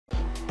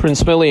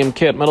Prince William,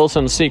 Kate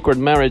Middleton secret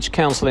marriage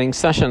counselling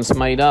sessions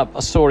made up.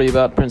 A story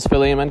about Prince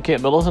William and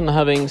Kate Middleton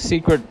having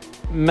secret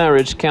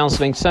marriage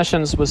counselling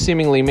sessions was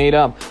seemingly made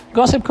up.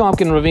 Gossip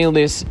can reveal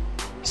this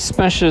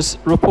specious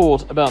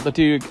report about the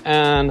Duke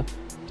and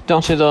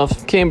Duchess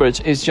of Cambridge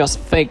is just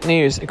fake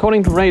news.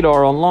 According to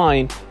Radar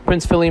Online,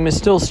 Prince William is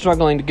still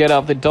struggling to get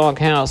out of the dark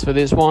house with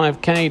his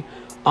wife Kate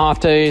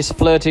after his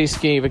flirty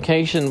ski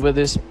vacation with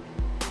his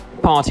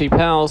party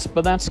pals,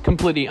 but that's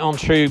completely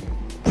untrue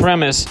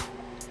premise.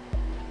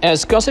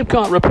 As Gossip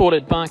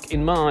reported back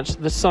in March,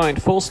 the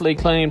site falsely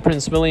claimed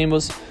Prince William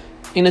was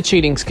in a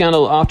cheating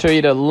scandal after he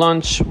had a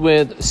lunch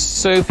with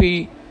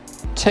Sophie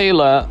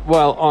Taylor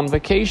while on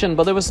vacation,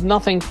 but there was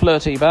nothing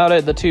flirty about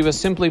it. The two were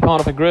simply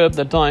part of a group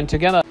that dined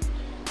together.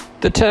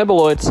 The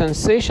tabloid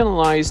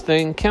sensationalized the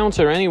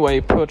encounter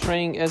anyway,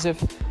 portraying as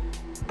if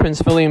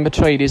Prince William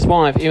betrayed his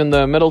wife, even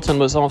though Middleton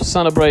was off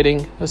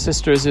celebrating her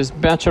sister's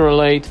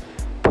bachelorette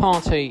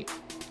party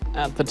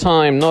at the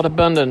time, not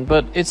abundant.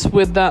 But it's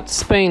with that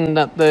spin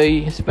that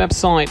the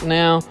website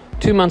now,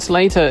 2 months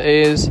later,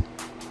 is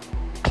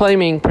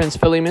claiming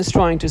Prince William is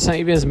trying to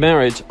save his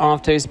marriage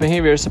after his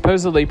behavior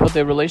supposedly put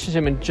their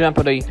relationship in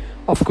jeopardy.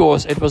 Of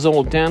course, it was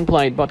all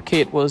downplayed, but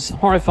Kate was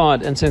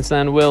horrified, and since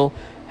then Will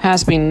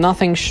has been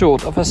nothing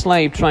short of a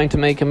slave trying to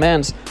make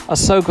amends. A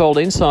so-called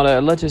insider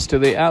alleges to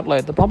the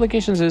outlet. The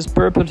publication's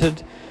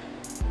purported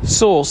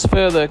source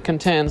further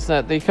contends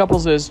that the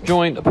couple's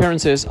joint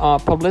appearances are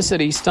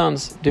publicity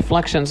stunts,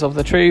 deflections of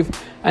the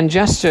truth, and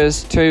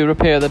gestures to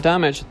repair the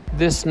damage.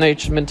 This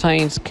nature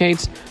maintains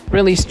Kate's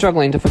really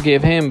struggling to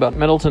forgive him, but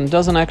Middleton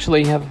doesn't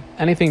actually have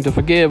anything to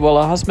forgive.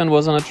 While her husband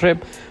was on a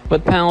trip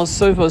with pals,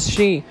 so was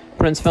she.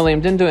 Prince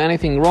William didn't do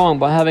anything wrong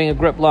by having a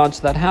group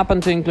lunch that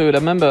happened to include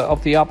a member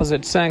of the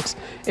opposite sex.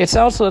 It's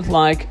outlets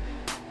like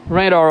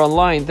Radar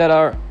Online that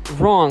are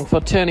wrong for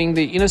turning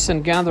the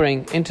innocent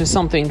gathering into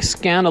something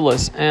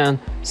scandalous, and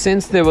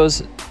since there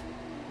was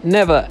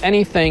never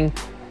anything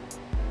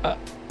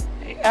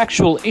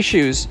actual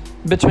issues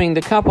between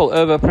the couple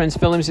over Prince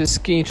William's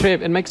ski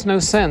trip, it makes no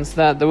sense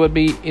that they would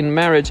be in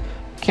marriage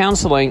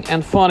counseling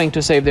and fighting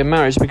to save their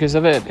marriage because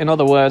of it. In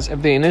other words, if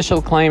the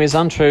initial claim is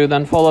untrue,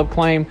 then follow-up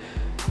claim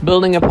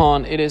building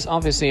upon it is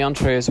obviously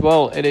untrue as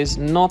well. It is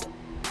not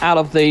out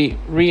of the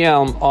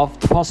realm of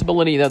the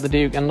possibility that the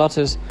Duke and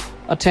Duchess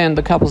attend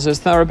the couple's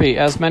therapy,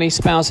 as many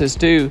spouses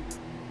do.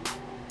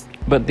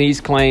 But these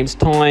claims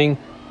tying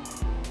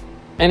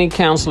any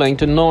counseling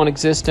to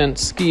non-existent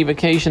ski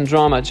vacation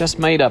drama just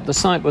made up. The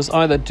site was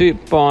either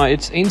duped by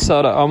its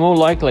insider or more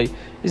likely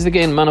is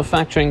again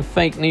manufacturing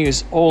fake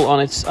news all on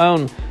its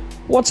own.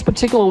 What's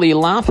particularly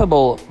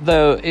laughable,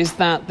 though, is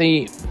that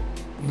the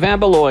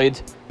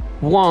Vabeloid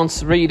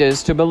wants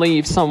readers to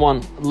believe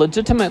someone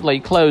legitimately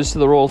close to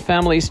the royal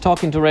families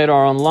talking to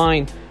Radar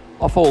Online,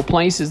 of all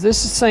places. This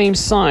same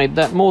site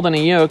that more than a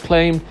year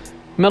claimed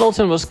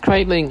Middleton was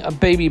cradling a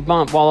baby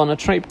bump while on a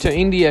trip to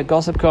India.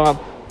 Gossip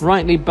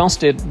rightly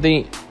busted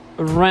the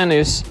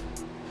erroneous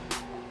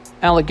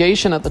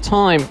allegation at the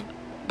time.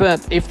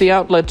 But if the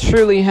outlet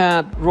truly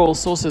had royal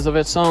sources of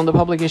its own, the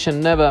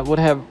publication never would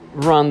have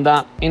run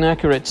that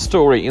inaccurate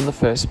story in the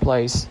first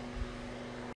place.